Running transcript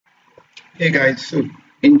Hey guys, so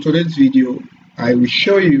in today's video, I will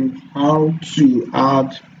show you how to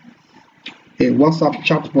add a WhatsApp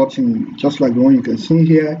chat button just like the one you can see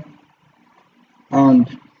here,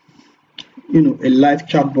 and a live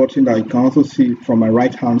chat button that you can also see from my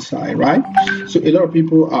right hand side, right? So a lot of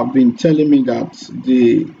people have been telling me that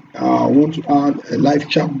they want to add a live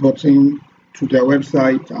chat button to their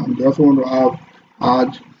website, and they also want to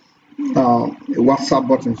add a WhatsApp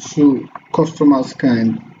button so customers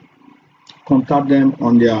can contact them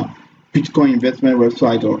on their Bitcoin investment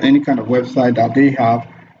website or any kind of website that they have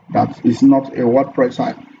that is not a WordPress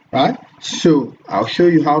site, right? So I'll show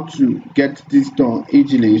you how to get this done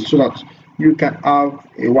easily so that you can have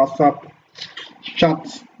a WhatsApp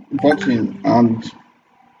chat button and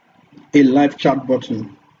a live chat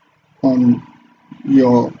button on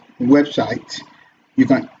your website. You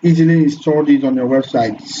can easily install this on your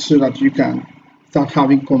website so that you can start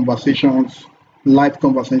having live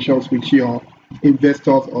conversations with your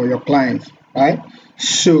investors or your clients, right?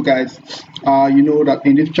 So guys, you know that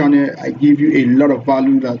in this channel I give you a lot of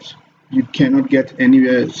value that you cannot get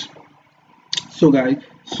anywhere else. So guys,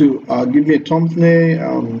 give me a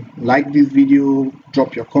thumbnail, like this video,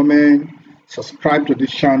 drop your comment, subscribe to this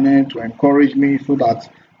channel to encourage me so that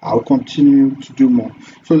I'll continue to do more.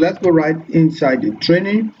 So let's go right inside the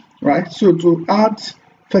training, right? So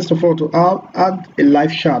first of all, to add a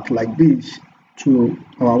live chat like this to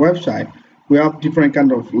our website, we have different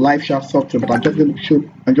kind of live chat software, but I'm just going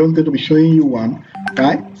to be showing you one,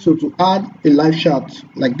 right? So to add a live chat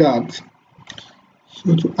like that,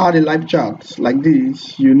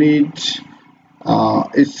 you need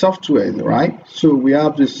a software, right? So we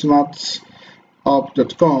have the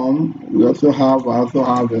smartup.com. I also have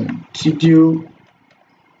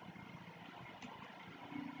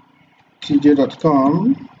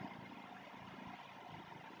tj.com.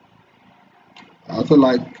 I also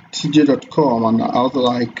like tj.com, and I also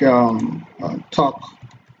like talk.co,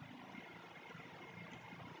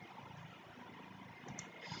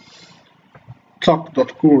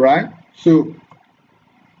 right? So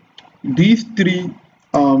these three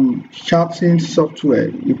chatting software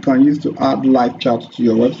you can use to add live chat to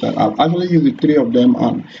your website. I've actually used the three of them,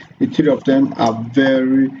 and the three of them are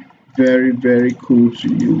very, very, very cool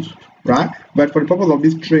to use, right? But for the purpose of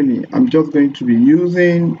this training, I'm just going to be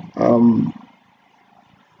using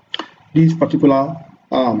this particular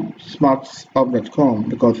smartup.com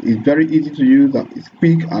because it's very easy to use, and it's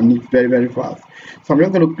quick, and it's very, very fast. So I'm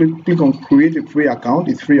just going to click on create a free account.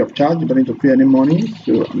 It's free of charge. You don't need to pay any money.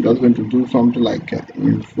 So I'm just going to do something like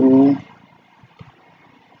info.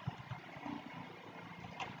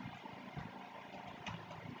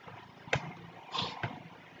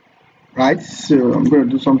 Right, so I'm going to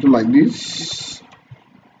do something like this.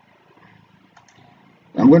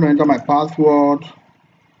 I'm going to enter my password.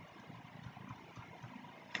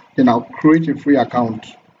 Then I'll create a free account.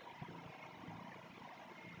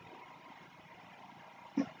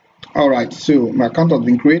 All right, so my account has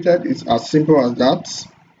been created. It's as simple as that.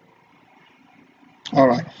 All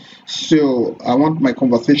right, so I want my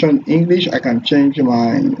conversation in English. I can change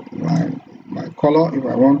my color if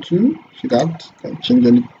I want to. See that? I can change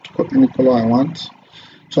any color I want.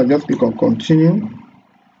 So I just click on continue.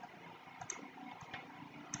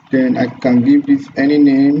 Then I can give this any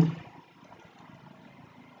name.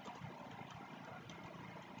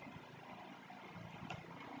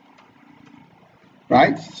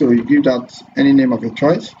 Right, so you give that any name of your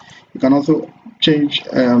choice. You can also change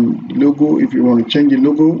the logo if you want to change the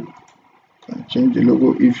logo. You can change the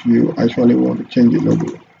logo if you actually want to change the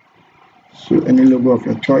logo. So any logo of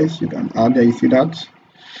your choice you can add there. You see that?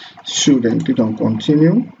 So then click on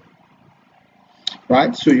continue.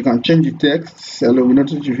 Right, so you can change the text. Hello, we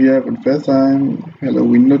noticed you here for the first time. Hello,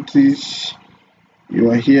 we notice you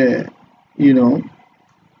are here.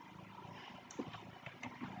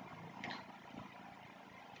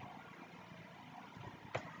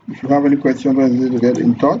 If you have any questions, don't hesitate to get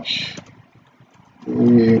in touch.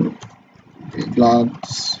 We'll be glad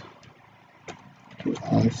to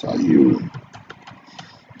answer you.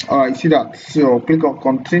 Alright, see that? So click on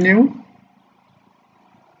continue.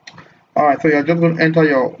 Alright, so you're just going to enter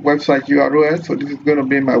your website URL. So this is going to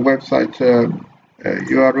be my website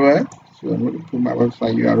URL. So I'm going to put my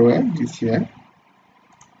website URL this here.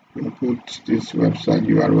 I'm going to put this website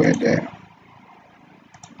URL there.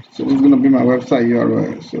 So this is going to be my website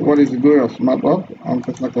URL. So what is the goal of SmartUp?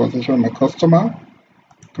 Personal conversation with my customer.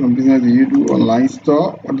 What kind of business do you do? Online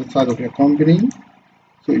store. What is the size of your company?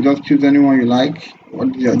 So you just choose anyone you like.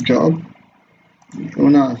 What is your job? The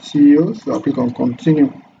owner and CEO. So I'll click on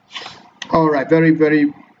continue. All right, very,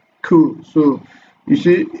 very cool. So You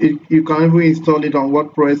see, you can even install it on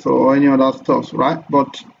WordPress or any other stuff, right?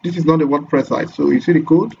 But this is not a WordPress site. So you see the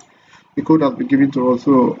code. The code has been given to us.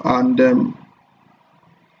 So, and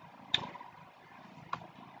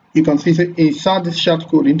you can see insert this short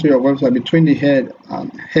code into your website between the head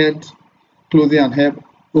closing and head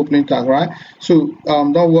opening tag, right? So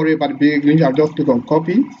don't worry about the big link. I'll just click on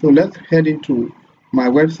copy. So let's head into my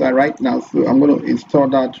website right now. So I'm going to install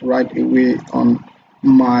that right away on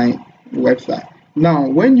my website. Now,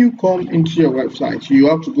 when you come into your website, you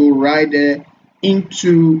have to go right there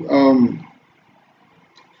into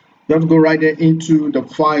the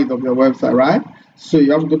file of your website, right? So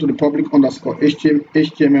you have to go to the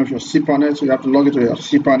public_HTML of your cPanel. So you have to log into your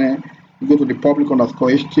cPanel. You go to the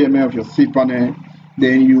public_HTML of your cPanel.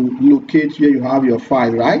 Then you locate where you have your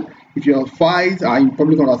file, right? If your files are in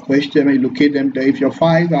public_HTML, you locate them there. If your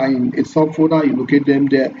files are in a subfolder, you locate them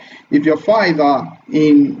there. If your files are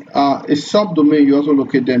in a subdomain, you also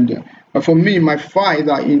locate them there. But for me, my files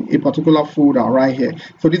are in a particular folder right here.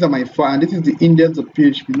 So these are my files. This is the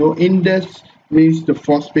index.php. You know, index means the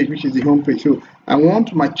first page, which is the home page. So I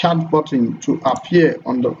want my chat button to appear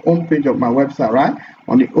on the home page of my website, right?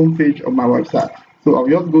 On the home page of my website. So I'll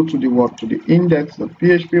just go to the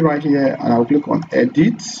index.php right here, and I'll click on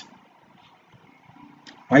edit.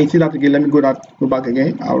 I see that again. Let me go back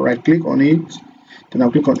again. I'll right click on it, then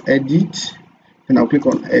I'll click on edit, then I'll click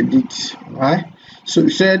on edit, right? So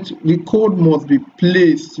it said the code must be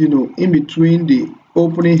placed, you know, in between the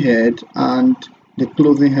opening head and the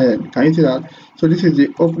closing head. Can you see that? So this is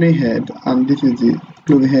the opening head and this is the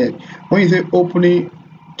closing head. When you say opening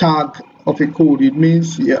tag of a code, it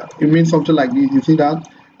means something like this. You see that?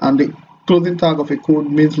 And the closing tag of a code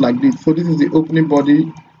means like this. So this is the opening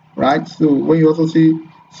body, right? So when you also see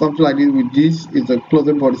something like this with this is the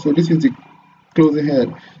closing body. So this is the closing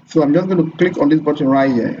head. So I'm just going to click on this button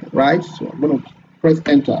right here, right? So I'm going to press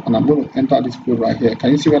enter and I'm going to enter this code right here.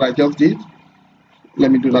 Can you see what I just did?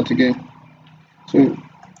 Let me do that again. So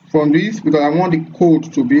from this, because I want the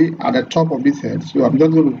code to be at the top of this head, so I'm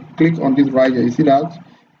just going to click on this right here. You see that?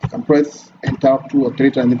 I can press enter 2 or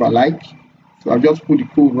 3 times if I like. So I'll just put the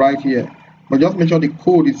code right here. But just make sure the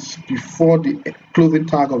code is before the closing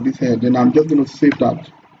tag of this head. Then I'm just going to save that.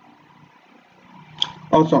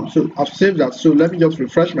 Awesome. So I've saved that. So let me just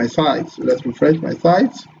refresh my site. So let's refresh my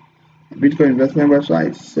site. Bitcoin investment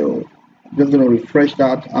website. So I'm just going to refresh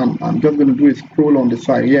that, and I'm just going to do a scroll on the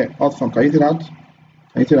side. Yeah, awesome. Can you see that?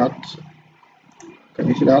 Can you see that? Can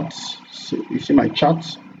you see that? So you see my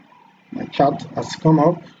chat. My chat has come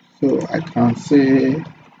up, so I can say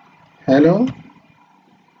hello.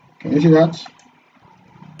 Can you see that?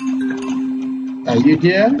 Are you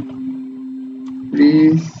there?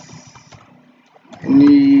 Please, I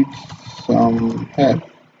need some help.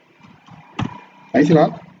 Can you see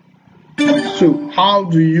that? So how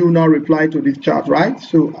do you now reply to this chat, right?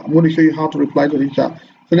 So I'm going to show you how to reply to this chat.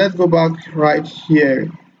 So let's go back right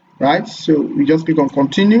here, right? So we just click on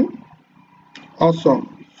continue.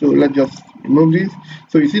 Awesome. So let's just remove this.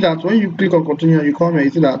 So you see that when you click on continue and you come here,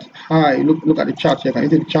 you see that hi, look at the chat here. Can you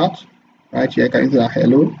see the chat? Right here, can you see that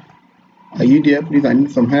hello? Are you there? Please, I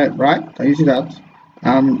need some help, right? Can you see that?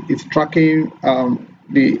 It's tracking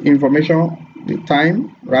the information, the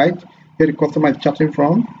time, right? Where the customer is chatting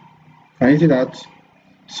from. Can you see that?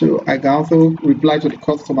 So I can also reply to the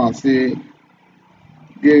customer and say,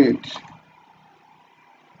 good.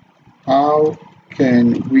 How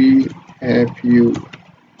can we help you?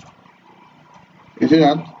 You see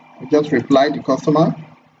that? I just reply the customer.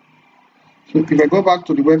 So if I go back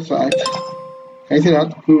to the website, can you see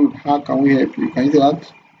that? Good. How can we help you? Can you see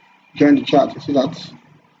that? Join the chat. You see that?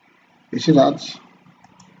 You see that? So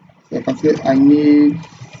I can say I need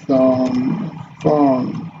some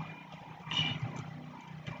fun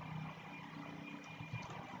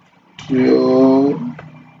to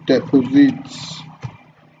deposit.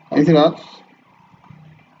 Can you see that?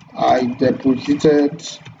 I deposited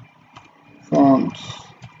funds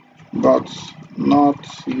but not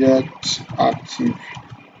yet active.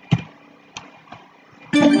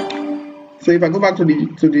 So if I go back to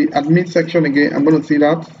the admin section again, I'm going to see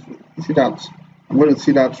that. You see that? I'm going to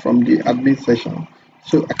see that from the admin section.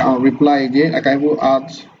 So I can reply again. I can even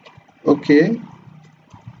add, okay,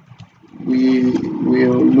 we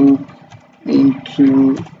will look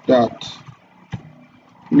into that.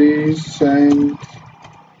 Please send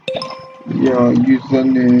your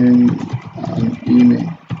username and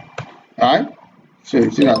email. Alright, so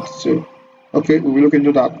you see that. So okay, we will look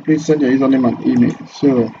into that. Please send your username and email.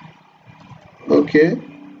 So okay,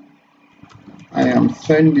 I am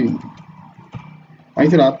sending. Can you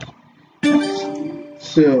see that?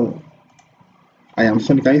 So I am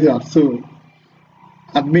sending. Can you see that? So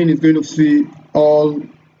admin is going to see all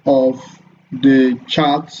of the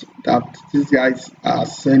charts that these guys are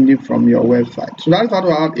sending from your website. So that's how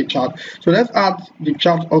to add a chart. So let's add the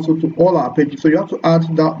chart also to all our pages. So you have to add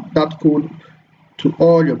that code to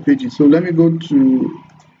all your pages. So let me go to,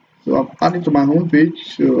 so I've added to my home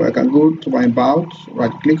page. So I can go to my about,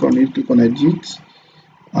 right click on it, click on edit,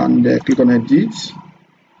 and click on edit.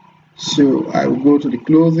 So I will go to the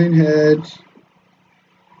closing head,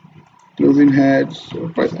 so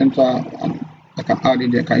press enter and I can add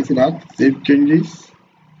it there. Can you see that? Save changes.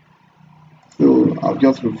 So I'll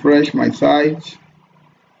just refresh my site.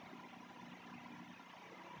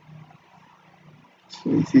 So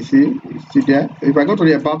you see there. So if I go to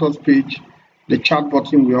the about us page, the chat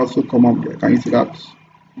button will also come up there. Can you see that?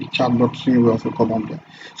 The chat button will also come up there.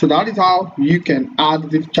 So that is how you can add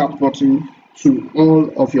this chat button to all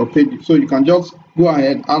of your pages. So you can just go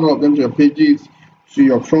ahead, add all of them to your pages, to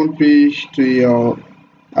your front page, to your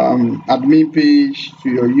admin page, to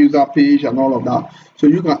your user page, and all of that. So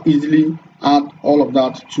you can easily add all of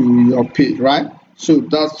that to your page, right? So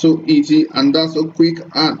that's so easy and that's so quick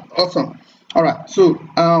and awesome. All right, so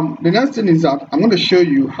the next thing is that I'm going to show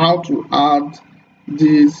you how to add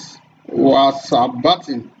this WhatsApp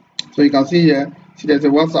button. So you can see here, see there's a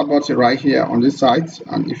WhatsApp button right here on this site,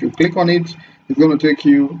 and if you click on it, it's going to take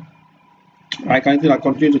you, I can see that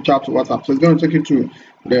continue to chat to WhatsApp. So it's going to take you to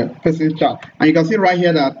the person's chat, and you can see right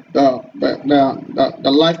here that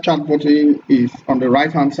the live chat button is on the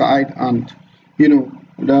right hand side, and you know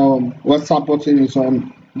the WhatsApp button is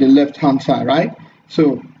on the left hand side, right?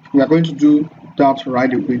 So we are going to do that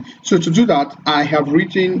right away. So to do that, I have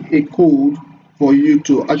written a code for you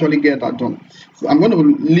to actually get that done. So I'm going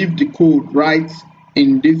to leave the code right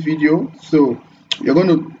in this video. So you're going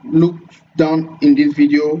to look down in this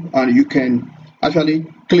video and you can actually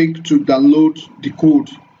click to download the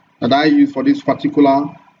code that I use for this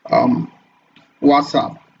particular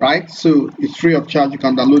WhatsApp, right? So it's free of charge, you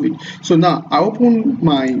can download it. So now I open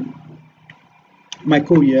my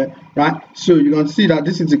code here, right? So you can see that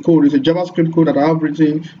this is the code. It's a JavaScript code that I have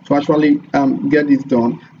written to actually get this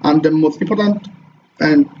done. And the most important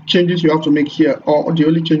changes you have to make here, or the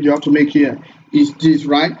only change you have to make here, is this,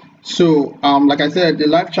 right? So like I said, the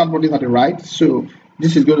live chat button is at the right, so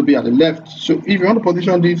this is going to be at the left. So if you want to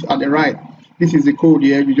position this at the right, this is the code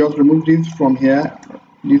here. You just remove this from here,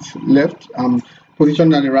 this left,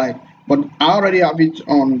 position at the right. But I already have it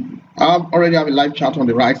on, I already have a live chat on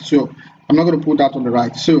the right, so I'm not going to put that on the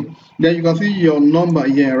right. So then you can see your number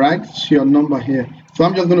here, right? So your number here. So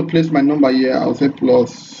I'm just going to place my number here. I'll say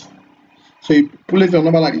plus. So you place your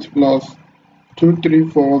number like this, plus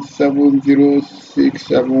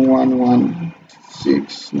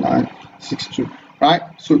 2347067116962, right?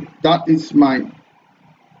 So that is my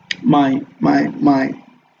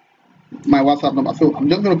WhatsApp number. So I'm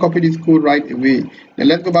just going to copy this code right away. Then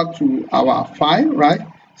let's go back to our file, right?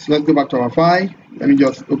 So let's go back to our file. Let me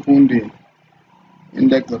just open the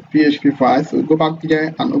index.php file. So go back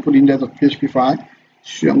here and open the index.php file.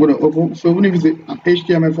 So I'm going to open, so even if it's an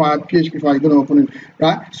HTML file, PHP file, you're going to open it,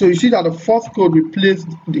 right? So you see that the first code, we placed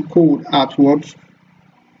the code at what?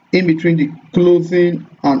 In between the closing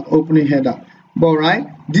and opening header. But right,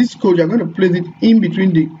 this code, you're going to place it in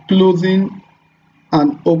between the closing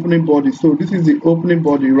and opening body. So this is the opening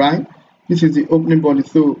body, right? This is the opening body.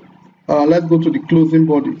 So let's go to the closing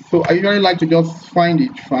body. So I usually like to just find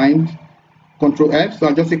Control F. So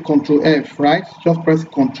I just say Control F, right? Just press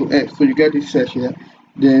Control F. So you get this search here.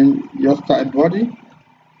 Then just type body.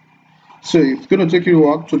 So it's going to take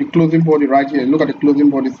you to the closing body right here. Look at the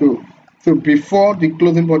closing body. So before the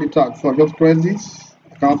closing body tag, so I just press this.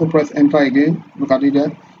 I can also press enter again. Look at it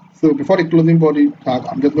there. So before the closing body tag,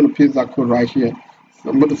 I'm just going to paste that code right here.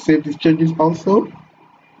 So I'm going to save these changes also.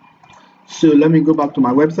 So let me go back to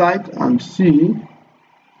my website and see.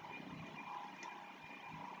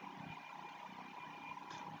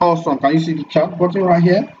 Awesome. Can you see the chat button right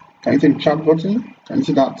here? Can you see the chat button? Can you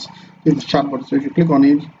see that? This is the chat button. So if you click on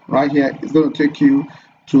it right here, it's going to take you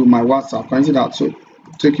to my WhatsApp. Can you see that? So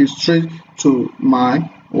take you straight to my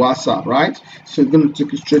WhatsApp, right? So it's going to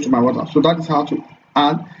take you straight to my WhatsApp. So that is how to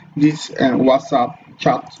add this WhatsApp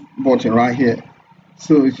chat button right here.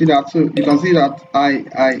 So you see that? So you can see that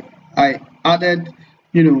I added,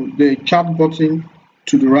 the chat button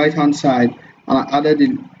to the right hand side, and I added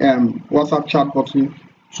the WhatsApp chat button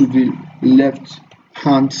to the left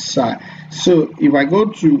hand side. So if I go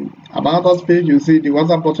to about us page, you see the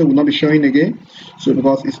WhatsApp button will not be showing again. So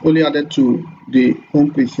because it's only added to the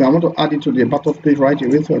home page. So I want to add it to the about us page right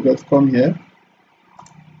away. So I just come here.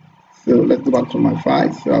 So let's go back to my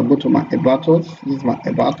file. So I'll go to my about us. This is my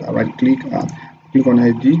about. I right click and click on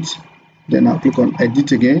edit. Then I'll click on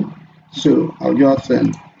edit again. So I'll just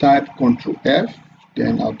type Ctrl F,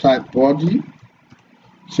 then I'll type body.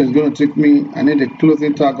 So it's going to take me, I need a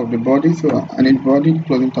closing tag of the body, so I need body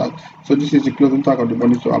closing tag. So this is the closing tag of the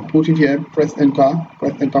body, so I'll put it here, press enter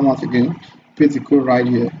once again, paste the code right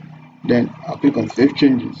here, then I'll click on save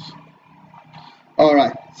changes.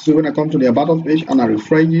 Alright, so when I come to the about us page and I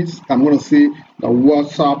refresh this, I'm going to see the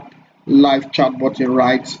WhatsApp live chat button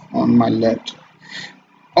right on my left.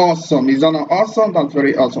 Awesome, is that not awesome? That's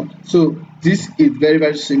very awesome. So this is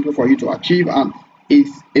very simple for you to achieve, and it's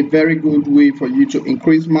a very good way for you to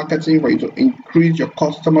increase marketing, for you to increase your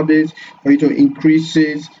customer base, for you to increase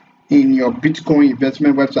sales in your Bitcoin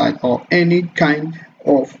investment website or any kind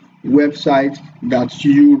of website that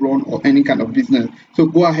you run or any kind of business. So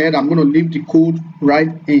go ahead, I'm going to leave the code right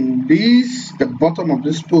in the bottom of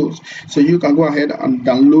this post, so you can go ahead and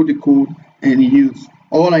download the code and use.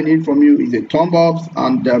 All I need from you is a thumb up,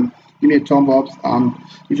 and give me a thumb up. And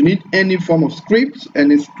if you need any form of script,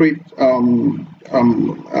 any script,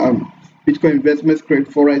 Bitcoin investment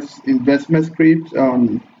script, forex investment script,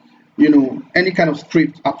 any kind of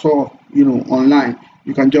script at all, online,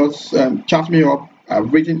 you can just chat me up.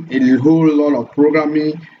 I've written a whole lot of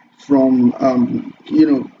programming from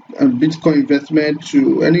Bitcoin investment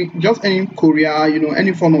to any Korea,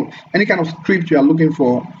 any form of any kind of script you are looking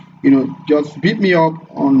for. Just beat me up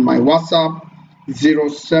on my WhatsApp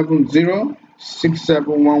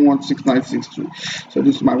 07067116962. So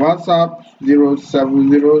this is my WhatsApp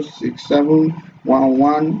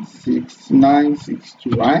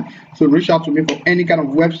 07067116962, right? So reach out to me for any kind of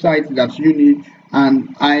website that you need,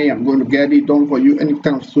 and I am going to get it done for you. Any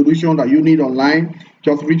kind of solution that you need online,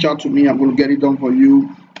 just reach out to me. I'm going to get it done for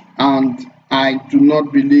you. And I do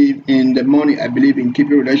not believe in the money. I believe in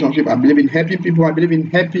keeping relationship. I believe in helping people. I believe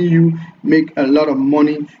in helping you make a lot of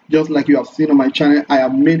money. Just like you have seen on my channel, I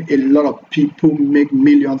have made a lot of people make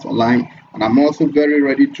millions online, and I'm also very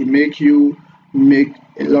ready to make you make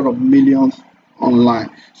a lot of millions online.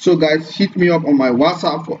 So guys, hit me up on my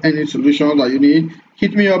WhatsApp for any solutions that you need.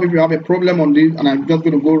 Hit me up if you have a problem on this, and I'm just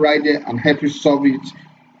going to go right there and help you solve it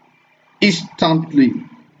instantly.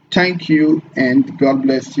 Thank you, and God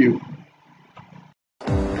bless you.